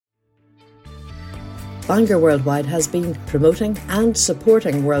Bangor Worldwide has been promoting and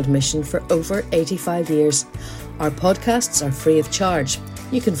supporting World Mission for over 85 years. Our podcasts are free of charge.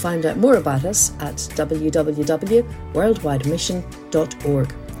 You can find out more about us at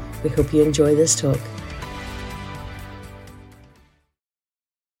www.worldwidemission.org. We hope you enjoy this talk.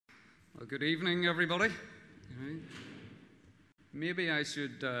 Well, good evening, everybody. Maybe I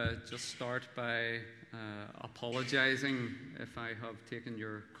should just start by apologising if I have taken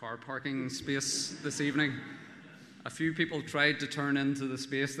your car parking space this evening. A few people tried to turn into the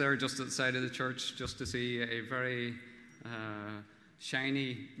space there just at the side of the church just to see a very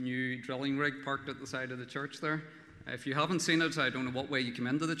shiny new drilling rig parked at the side of the church there. If you haven't seen it, I don't know what way you come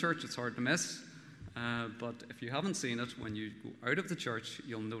into the church, it's hard to miss. But if you haven't seen it, when you go out of the church,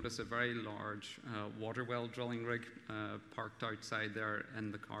 you'll notice a very large water well drilling rig parked outside there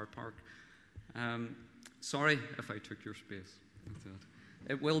in the car park. Sorry if I took your space.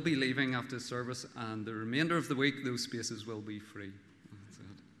 It will be leaving after the service, and the remainder of the week, those spaces will be free.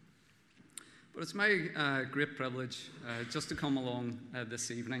 But it's my great privilege just to come along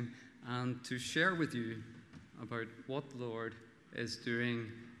this evening and to share with you about what the Lord is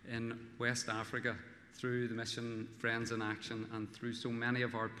doing in West Africa through the mission Friends in Action and through so many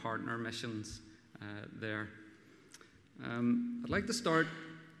of our partner missions there. I'd like to start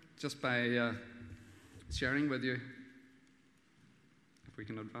just by sharing with you, if we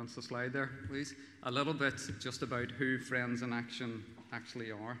can advance the slide there, please, a little bit just about who Friends in Action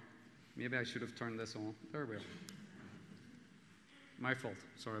actually are. Maybe I should have turned this on. There we are. My fault.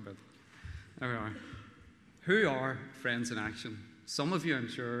 Sorry about that. There we are. Who are Friends in Action? Some of you, I'm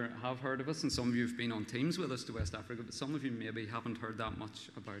sure, have heard of us, and some of you have been on teams with us to West Africa, but some of you maybe haven't heard that much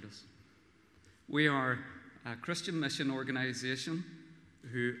about us. We are a Christian mission organisation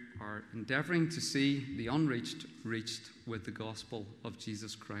who are endeavouring to see the unreached reached with the gospel of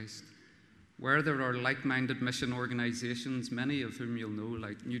Jesus Christ. Where there are like-minded mission organisations, many of whom you'll know,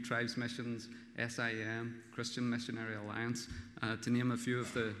 like New Tribes Missions, SIM, Christian Missionary Alliance, to name a few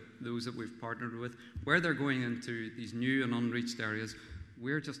of those that we've partnered with, where they're going into these new and unreached areas,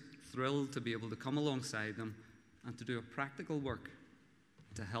 we're just thrilled to be able to come alongside them and to do a practical work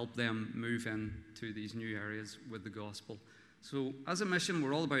to help them move into these new areas with the gospel. So as a mission,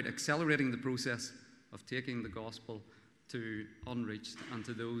 we're all about accelerating the process of taking the gospel to unreached and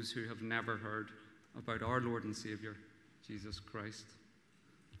to those who have never heard about our Lord and Saviour, Jesus Christ.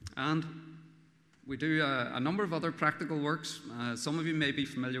 And we do a number of other practical works. Some of you may be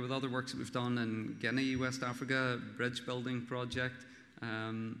familiar with other works that we've done in Guinea, West Africa, bridge building project,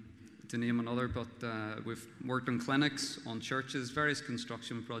 to name another, but we've worked on clinics, on churches, various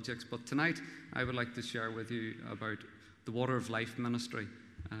construction projects. But tonight, I would like to share with you about the Water of Life ministry,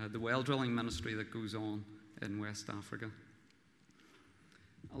 the well drilling ministry that goes on in West Africa.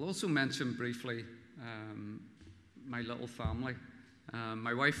 I'll also mention briefly my little family.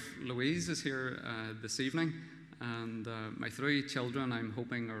 My wife Louise is here this evening, and my three children, I'm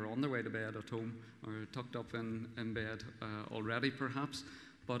hoping, are on their way to bed at home or tucked up in bed already perhaps.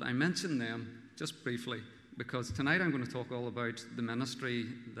 But I mention them just briefly because tonight I'm going to talk all about the ministry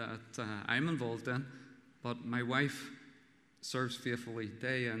that I'm involved in, but my wife serves faithfully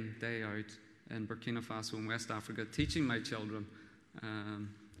day in, day out in Burkina Faso and West Africa, teaching my children,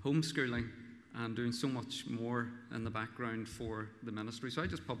 homeschooling, and doing so much more in the background for the ministry. So I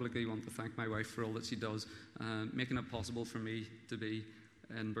just publicly want to thank my wife for all that she does, making it possible for me to be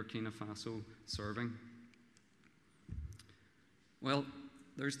in Burkina Faso serving. Well,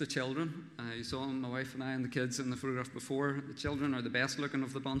 there's the children. You saw my wife and I and the kids in the photograph before. The children are the best looking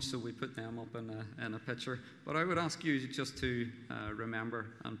of the bunch, so we put them up in a picture. But I would ask you just to remember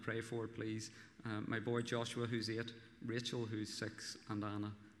and pray for, please, my boy Joshua, who's 8, Rachel, who's 6, and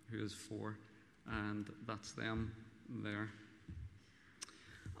Anna, who is 4. And that's them there.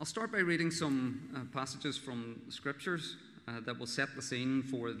 I'll start by reading some passages from scriptures that will set the scene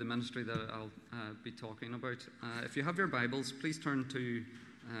for the ministry that I'll be talking about. If you have your Bibles, please turn to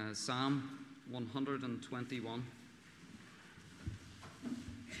Psalm 121.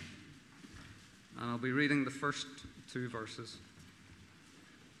 And I'll be reading the first 2 verses.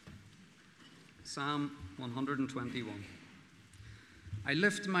 Psalm 121. I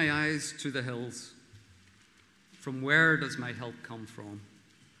lift my eyes to the hills. From where does my help come from?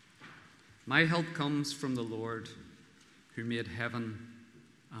 My help comes from the Lord, who made heaven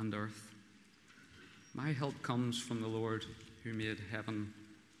and earth. My help comes from the Lord, who made heaven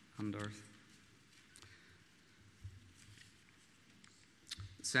and earth.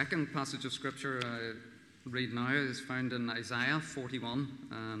 The second passage of Scripture I read now is found in Isaiah 41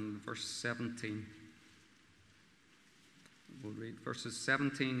 and verse 17. We'll read verses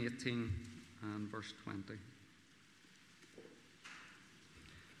 17, 18, and verse 20.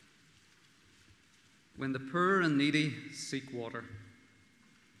 When the poor and needy seek water,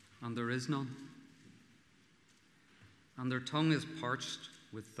 and there is none, and their tongue is parched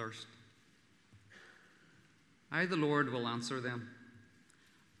with thirst, I, the Lord, will answer them.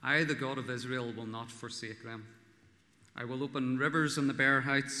 I, the God of Israel, will not forsake them. I will open rivers in the bare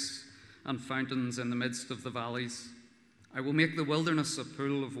heights and fountains in the midst of the valleys. I will make the wilderness a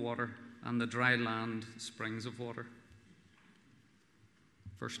pool of water and the dry land springs of water.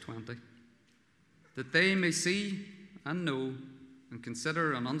 Verse 20. That they may see and know and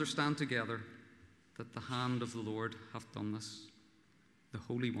consider and understand together that the hand of the Lord hath done this. The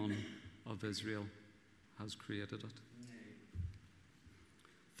Holy One of Israel has created it.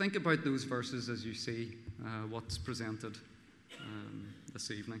 Think about those verses as you see what's presented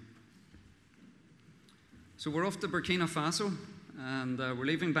this evening. So we're off to Burkina Faso, and we're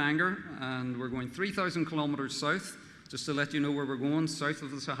leaving Bangor, and we're going 3,000 kilometres south. Just to let you know where we're going, south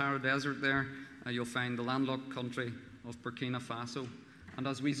of the Sahara Desert there, you'll find the landlocked country of Burkina Faso. And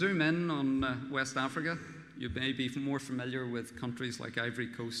as we zoom in on West Africa, you may be more familiar with countries like Ivory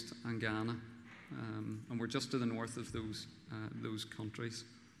Coast and Ghana. And we're just to the north of those countries.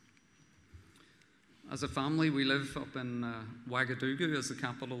 As a family, we live up in Ouagadougou as the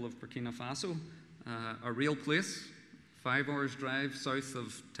capital of Burkina Faso, a real place, 5 hours drive south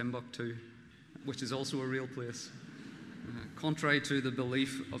of Timbuktu, which is also a real place, contrary to the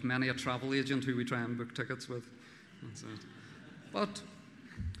belief of many a travel agent who we try and book tickets with. That's it. But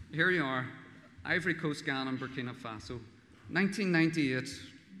here you are, Ivory Coast, Ghana, and Burkina Faso. 1998,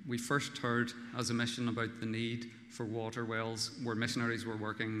 we first heard as a mission about the need for water wells where missionaries were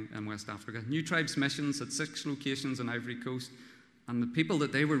working in West Africa. New Tribes missions at 6 locations in Ivory Coast, and the people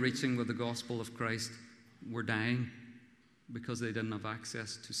that they were reaching with the gospel of Christ were dying because they didn't have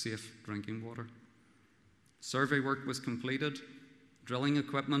access to safe drinking water. Survey work was completed. Drilling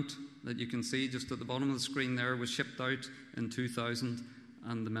equipment that you can see just at the bottom of the screen there was shipped out in 2000,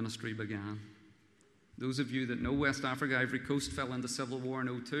 and the ministry began. Those of you that know West Africa, Ivory Coast fell into civil war in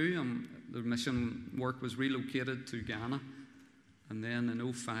 2002, and the mission work was relocated to Ghana, and then in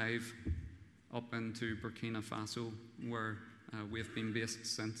 2005 up into Burkina Faso, where we have been based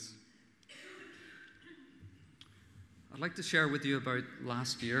since. I'd like to share with you about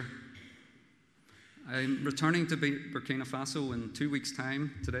last year. I'm returning to Burkina Faso in 2 weeks'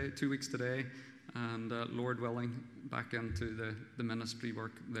 time, 2 weeks today, and Lord willing, back into the ministry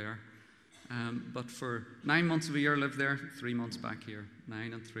work there. But for 9 months of a year, I lived there, 3 months back here,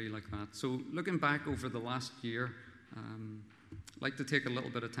 9 and 3 like that. So looking back over the last year, I'd like to take a little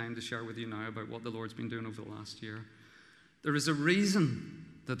bit of time to share with you now about what the Lord's been doing over the last year. There is a reason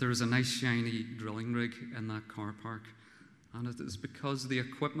that there is a nice shiny drilling rig in that car park, and it is because the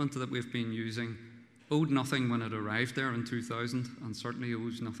equipment that we've been using owed nothing when it arrived there in 2000, and certainly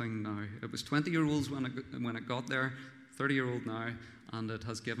owes nothing now. It was 20-year-olds when it got there, 30-year-old now, and it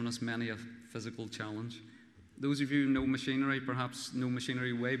has given us many a physical challenge. Those of you who know machinery, perhaps know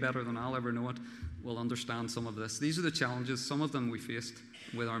machinery way better than I'll ever know it, will understand some of this. These are the challenges, some of them we faced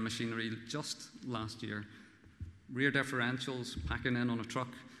with our machinery just last year. Rear differentials packing in on a truck,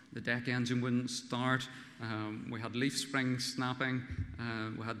 the deck engine wouldn't start, we had leaf springs snapping,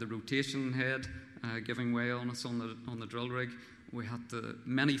 we had the rotation head giving way on us on the drill rig. We had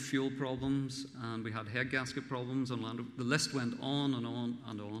many fuel problems, and we had head gasket problems on land. The list went on and on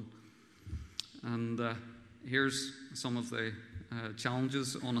and on. And here's some of the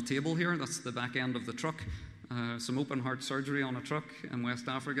challenges on a table here. That's the back end of the truck. Some open heart surgery on a truck in West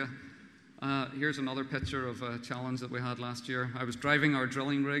Africa. Here's another picture of a challenge that we had last year. I was driving our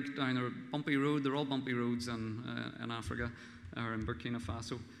drilling rig down a bumpy road. They're all bumpy roads in Africa, or in Burkina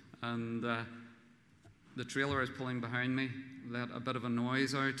Faso. And the trailer I was pulling behind me let a bit of a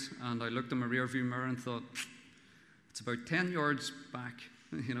noise out, and I looked in my rear view mirror and thought, it's about 10 yards back,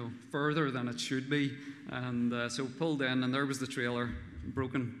 further than it should be. And so pulled in, and there was the trailer,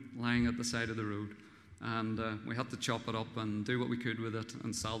 broken, lying at the side of the road. And we had to chop it up and do what we could with it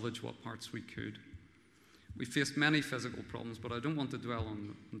and salvage what parts we could. We faced many physical problems, but I don't want to dwell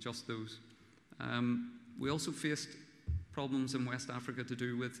on just those. We also faced problems in West Africa to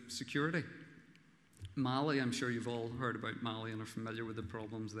do with security. Mali, I'm sure you've all heard about Mali and are familiar with the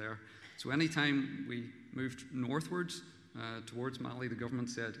problems there. So anytime we moved northwards towards Mali, the government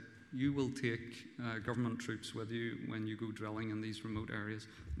said, you will take government troops with you when you go drilling in these remote areas.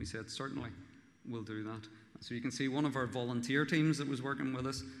 We said, certainly, we'll do that. So you can see one of our volunteer teams that was working with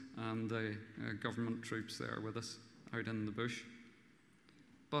us and the government troops there with us out in the bush.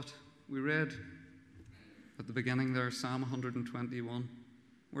 But we read at the beginning there, Psalm 121,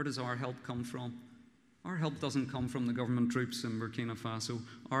 Where does our help come from? Our help doesn't come from the government troops in Burkina Faso.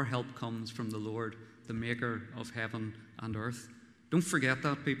 Our help comes from the Lord, the maker of heaven and earth. Don't forget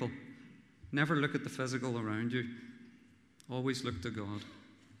that, people. Never look at the physical around you. Always look to God.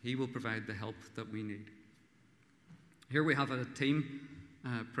 He will provide the help that we need. Here we have a team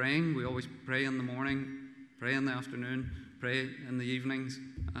praying. We always pray in the morning, pray in the afternoon, pray in the evenings,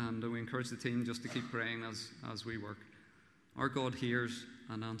 and we encourage the team just to keep praying as we work. Our God hears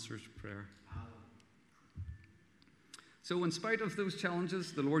and answers prayer. So in spite of those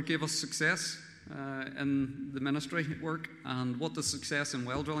challenges, the Lord gave us success in the ministry work. And what does success in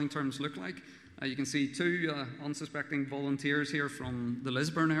well drilling terms look like? You can see two unsuspecting volunteers here from the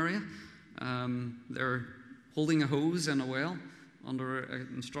Lisburn area. They're holding a hose in a well under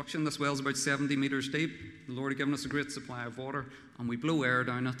instruction. This well is about 70 metres deep. The Lord had given us a great supply of water, and we blow air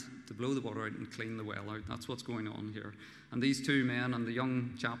down it to blow the water out and clean the well out. That's what's going on here. And these two men, and the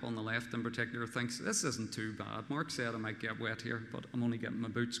young chap on the left in particular, thinks, this isn't too bad. Mark said I might get wet here, but I'm only getting my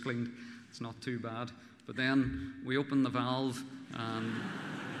boots cleaned. It's not too bad. But then we open the valve, and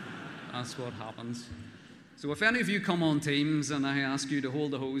that's what happens. So if any of you come on teams and I ask you to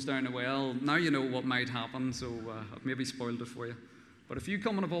hold the hose down a well, now you know what might happen, so I've maybe spoiled it for you. But if you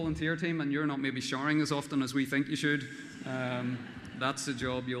come on a volunteer team and you're not maybe showering as often as we think you should, that's the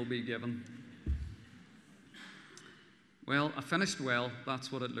job you'll be given. Well, a finished well,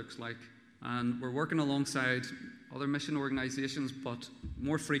 that's what it looks like. And we're working alongside other mission organisations, but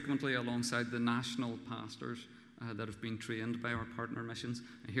more frequently alongside the national pastors that have been trained by our partner missions.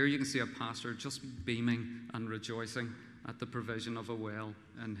 And here you can see a pastor just beaming and rejoicing at the provision of a well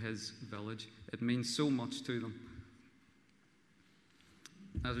in his village. It means so much to them.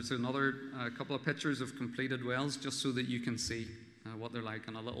 There's another couple of pictures of completed wells just so that you can see what they're like,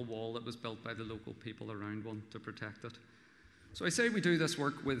 and a little wall that was built by the local people around one to protect it. So I say we do this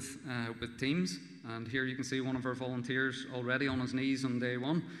work with teams, and here you can see one of our volunteers already on his knees on day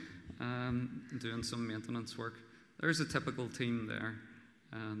one, doing some maintenance work. There's a typical team there,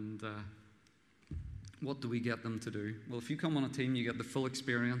 and what do we get them to do? Well, if you come on a team, you get the full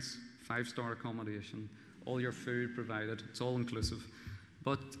experience, 5-star accommodation, all your food provided, it's all inclusive,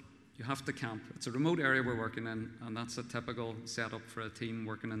 but you have to camp. It's a remote area we're working in, and that's a typical setup for a team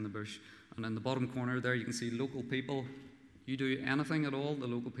working in the bush. And in the bottom corner there, you can see local people. You do anything at all, the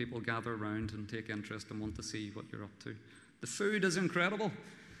local people gather around and take interest and want to see what you're up to. The food is incredible,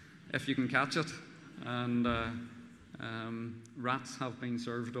 if you can catch it. And rats have been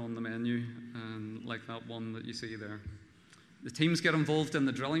served on the menu, like that one that you see there. The teams get involved in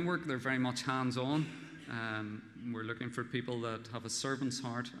the drilling work. They're very much hands-on. We're looking for people that have a servant's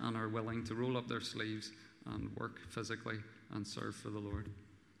heart and are willing to roll up their sleeves and work physically and serve for the Lord.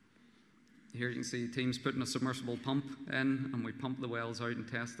 Here you can see teams putting a submersible pump in, and we pump the wells out and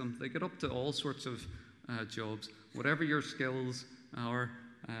test them. They get up to all sorts of jobs. Whatever your skills are,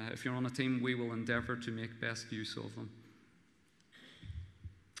 if you're on a team, we will endeavour to make best use of them.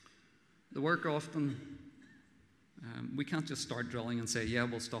 The work often, we can't just start drilling and say, yeah,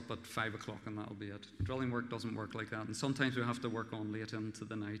 we'll stop at 5 o'clock and that'll be it. Drilling work doesn't work like that, and sometimes we have to work on late into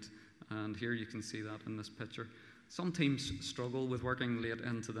the night, and here you can see that in this picture. Some teams struggle with working late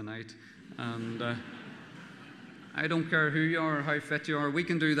into the night, and I don't care who you are or how fit you are, we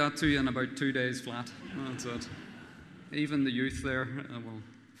can do that to you in about 2 days flat. That's it. Even the youth there will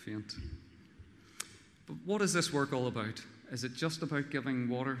faint. But what is this work all about? Is it just about giving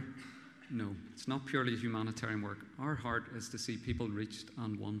water? No, it's not purely humanitarian work. Our heart is to see people reached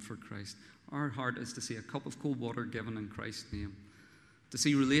and won for Christ. Our heart is to see a cup of cold water given in Christ's name. To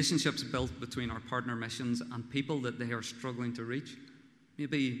see relationships built between our partner missions and people that they are struggling to reach.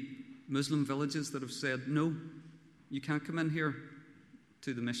 Maybe Muslim villages that have said, no, you can't come in here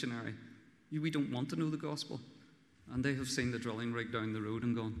to the missionary. We don't want to know the gospel. And they have seen the drilling rig down the road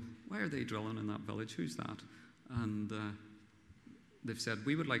and gone, why are they drilling in that village? Who's that? And they've said,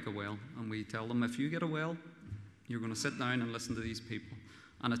 we would like a well. And we tell them, if you get a well, you're going to sit down and listen to these people.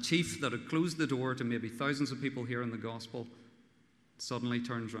 And a chief that had closed the door to maybe thousands of people hearing the gospel suddenly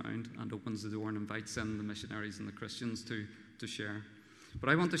turns around and opens the door and invites in the missionaries and the Christians to share. But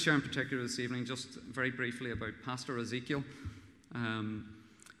I want to share in particular this evening, just very briefly, about Pastor Ezekiel.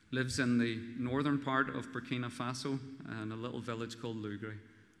 Lives in the northern part of Burkina Faso in a little village called Lugre.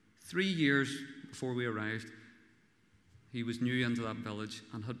 3 years before we arrived, he was new into that village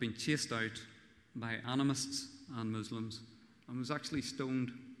and had been chased out by animists and Muslims and was actually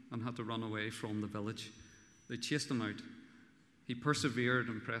stoned and had to run away from the village. They chased him out. He persevered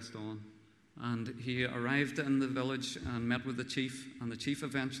and pressed on. And he arrived in the village and met with the chief, and the chief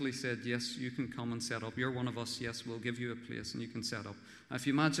eventually said, yes, you can come and set up. You're one of us. Yes, we'll give you a place and you can set up. Now, if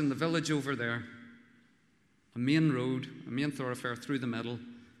you imagine the village over there, a main road, a main thoroughfare through the middle,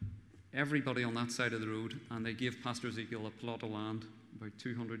 everybody on that side of the road, and they gave Pastor Ezekiel a plot of land about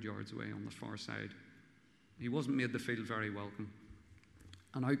 200 yards away on the far side. He wasn't made to feel very welcome,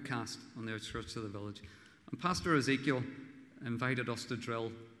 an outcast on the outskirts of the village. And Pastor Ezekiel invited us to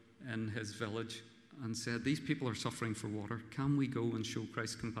drill in his village and said, these people are suffering for water. Can we go and show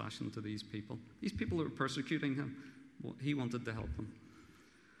Christ's compassion to these people? These people are persecuting him. Well, he wanted to help them.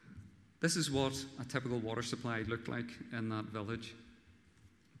 This is what a typical water supply looked like in that village.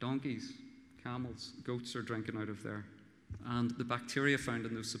 Donkeys, camels, goats are drinking out of there. And the bacteria found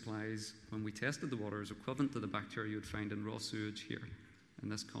in those supplies, when we tested the water, is equivalent to the bacteria you would find in raw sewage here in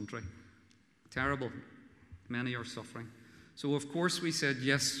this country. Terrible. Many are suffering. So, of course, we said,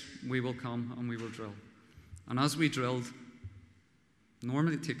 yes, we will come and we will drill. And as we drilled,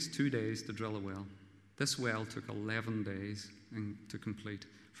 normally it takes 2 days to drill a well. This well took 11 days to complete.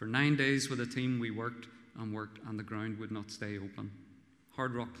 For 9 days with a team, we worked, and the ground would not stay open.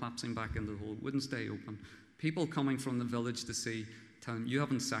 Hard rock collapsing back into the hole, wouldn't stay open. People coming from the village to see, telling them, you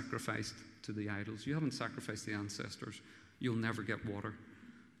haven't sacrificed to the idols, you haven't sacrificed the ancestors, you'll never get water.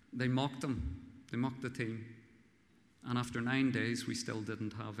 They mocked them, they mocked the team. And after 9 days, we still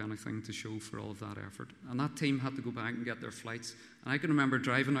didn't have anything to show for all of that effort. And that team had to go back and get their flights. And I can remember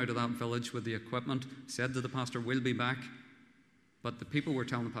driving out of that village with the equipment, said to the pastor, we'll be back. But the people were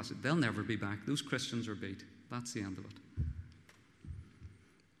telling the pastor, they'll never be back. Those Christians are beat. That's the end of it.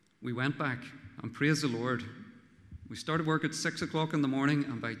 We went back, and praise the Lord, we started work at 6 o'clock in the morning,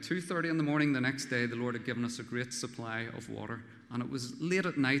 and by 2:30 in the morning the next day, the Lord had given us a great supply of water. And it was late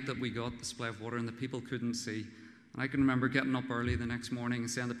at night that we got the supply of water, and the people couldn't see. And I can remember getting up early the next morning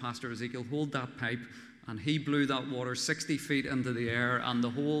and saying to Pastor Ezekiel, hold that pipe. And he blew that water 60 feet into the air, and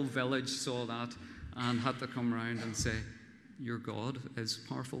the whole village saw that and had to come around and say, your God is a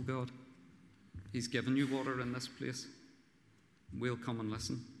powerful God. He's given you water in this place. We'll come and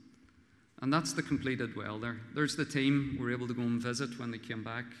listen. And that's the completed well there. There's the team we were able to go and visit when they came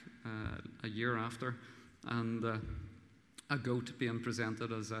back a year after, and a goat being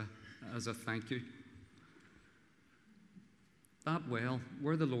presented as a thank you. That well,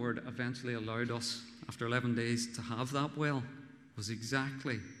 where the Lord eventually allowed us, after 11 days, to have that well, was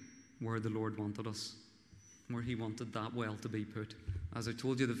exactly where the Lord wanted us, where he wanted that well to be put. As I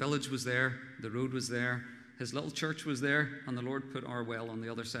told you, the village was there, the road was there, his little church was there, and the Lord put our well on the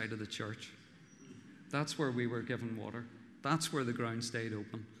other side of the church. That's where we were given water. That's where the ground stayed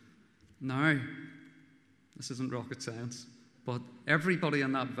open. Now, this isn't rocket science, but everybody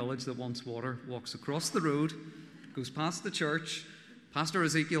in that village that wants water walks across the road, goes past the church. Pastor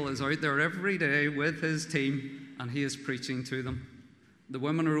Ezekiel is out there every day with his team, and he is preaching to them. The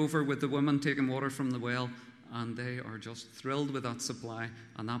women are over with the women taking water from the well, and they are just thrilled with that supply,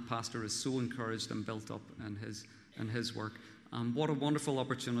 and that pastor is so encouraged and built up in his work. And what a wonderful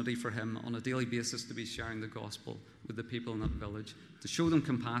opportunity for him on a daily basis to be sharing the gospel with the people in that village, to show them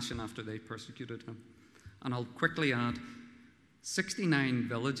compassion after they persecuted him. And I'll quickly add, 69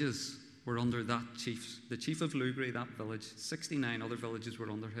 villages were under that chief, the chief of Lugri, that village. 69 other villages were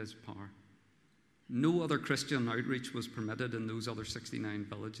under his power. No other Christian outreach was permitted in those other 69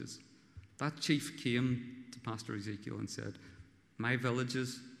 villages. That chief came to Pastor Ezekiel and said, my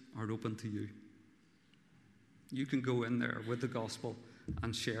villages are open to you. You can go in there with the gospel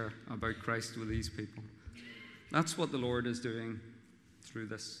and share about Christ with these people. That's what the Lord is doing through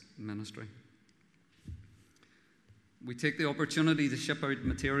this ministry. We take the opportunity to ship out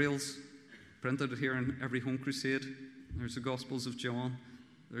materials printed here in every home crusade. There's the Gospels of John.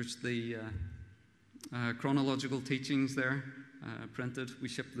 There's the chronological teachings there printed. We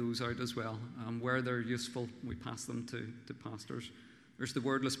ship those out as well. Where they're useful, we pass them to pastors. There's the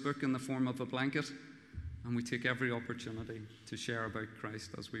wordless book in the form of a blanket, and we take every opportunity to share about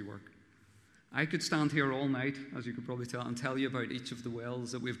Christ as we work. I could stand here all night, as you could probably tell, and tell you about each of the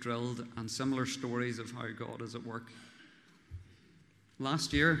wells that we've drilled and similar stories of how God is at work.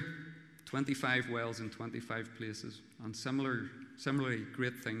 Last year, 25 wells in 25 places, and similarly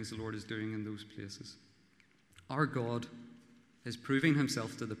great things the Lord is doing in those places. Our God is proving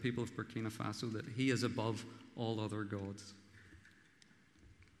himself to the people of Burkina Faso that he is above all other gods.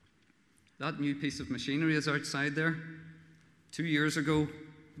 That new piece of machinery is outside there. 2 years ago,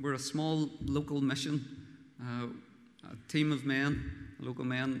 we're a small local mission, a team of men, local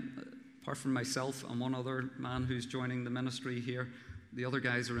men, apart from myself and one other man who's joining the ministry here. The other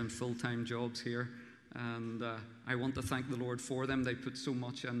guys are in full-time jobs here. And I want to thank the Lord for them. They put so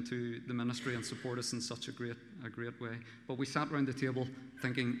much into the ministry and support us in such a great way. But we sat around the table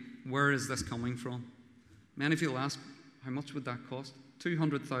thinking, where is this coming from? Many of you will ask, how much would that cost?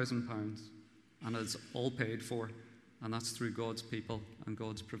 £200,000. And it's all paid for. And that's through God's people and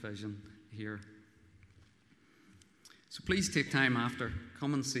God's provision here. So please take time after.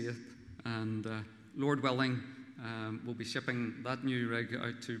 Come and see it. And Lord willing, we'll be shipping that new rig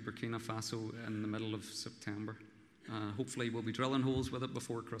out to Burkina Faso in the middle of September. Hopefully we'll be drilling holes with it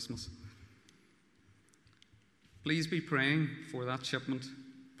before Christmas. Please be praying for that shipment.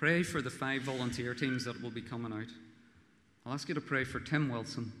 Pray for the 5 volunteer teams that will be coming out. I'll ask you to pray for Tim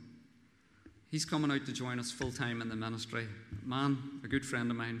Wilson. He's coming out to join us full-time in the ministry. A good friend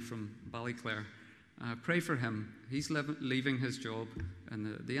of mine from Ballyclare. Pray for him. He's leaving his job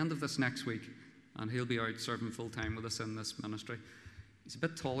in the end of this next week, and he'll be out serving full-time with us in this ministry. He's a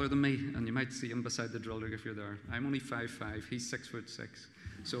bit taller than me, and you might see him beside the drill rig if you're there. I'm only 5'5", he's 6'6".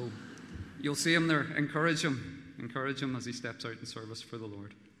 So you'll see him there. Encourage him as he steps out in service for the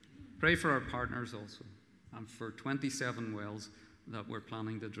Lord. Pray for our partners also, and for 27 wells that we're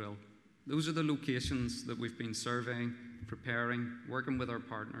planning to drill. Those are the locations that we've been surveying, preparing, working with our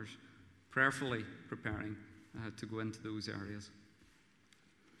partners, prayerfully preparing to go into those areas.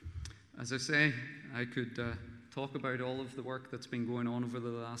 As I say, I could talk about all of the work that's been going on over the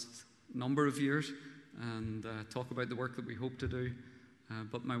last number of years and talk about the work that we hope to do.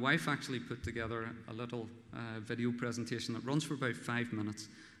 But my wife actually put together a little video presentation that runs for about 5 minutes.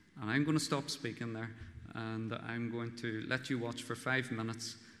 And I'm going to stop speaking there, and I'm going to let you watch for 5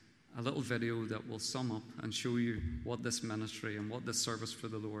 minutes a little video that will sum up and show you what this ministry and what this service for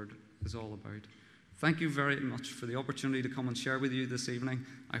the Lord is all about. Thank you very much for the opportunity to come and share with you this evening.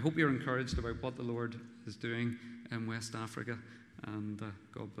 I hope you're encouraged about what the Lord is doing in West Africa, and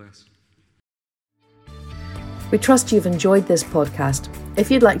God bless. We trust you've enjoyed this podcast. If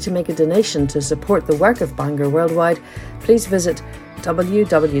you'd like to make a donation to support the work of Bangor Worldwide, please visit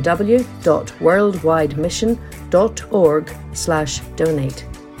www.worldwidemission.org/donate.